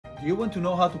Do you want to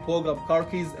know how to program car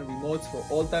keys and remotes for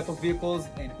all type of vehicles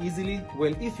and easily?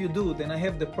 Well, if you do, then I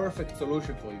have the perfect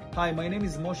solution for you. Hi, my name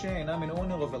is Moshe and I'm an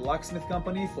owner of a locksmith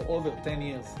company for over 10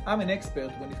 years. I'm an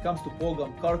expert when it comes to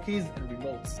program car keys and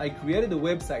remotes. I created a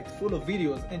website full of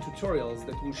videos and tutorials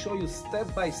that will show you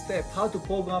step by step how to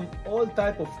program all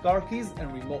type of car keys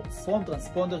and remotes, from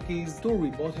transponder keys to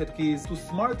remote head keys to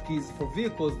smart keys for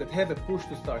vehicles that have a push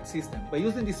to start system. By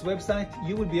using this website,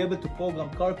 you will be able to program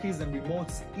car keys and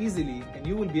remotes easily, and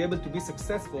you will be able to be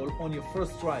successful on your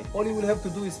first try. All you will have to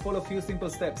do is follow a few simple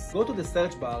steps. Go to the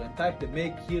search bar and type the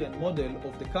make, year and model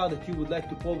of the car that you would like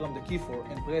to program the key for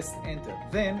and press enter.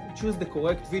 Then choose the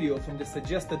correct video from the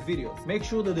suggested videos. Make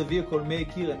sure that the vehicle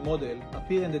make, year and model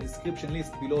appear in the description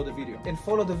list below the video, and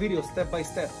follow the video step by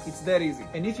step. It's that easy.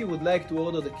 And if you would like to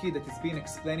order the key that is being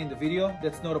explained in the video,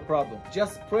 that's not a problem.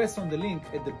 Just press on the link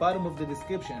at the bottom of the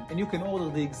description and you can order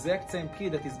the exact same key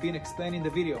that is being explained in the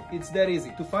video. It's that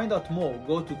easy. To find out more,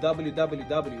 go to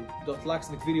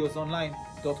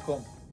www.locksmithvideosonline.com.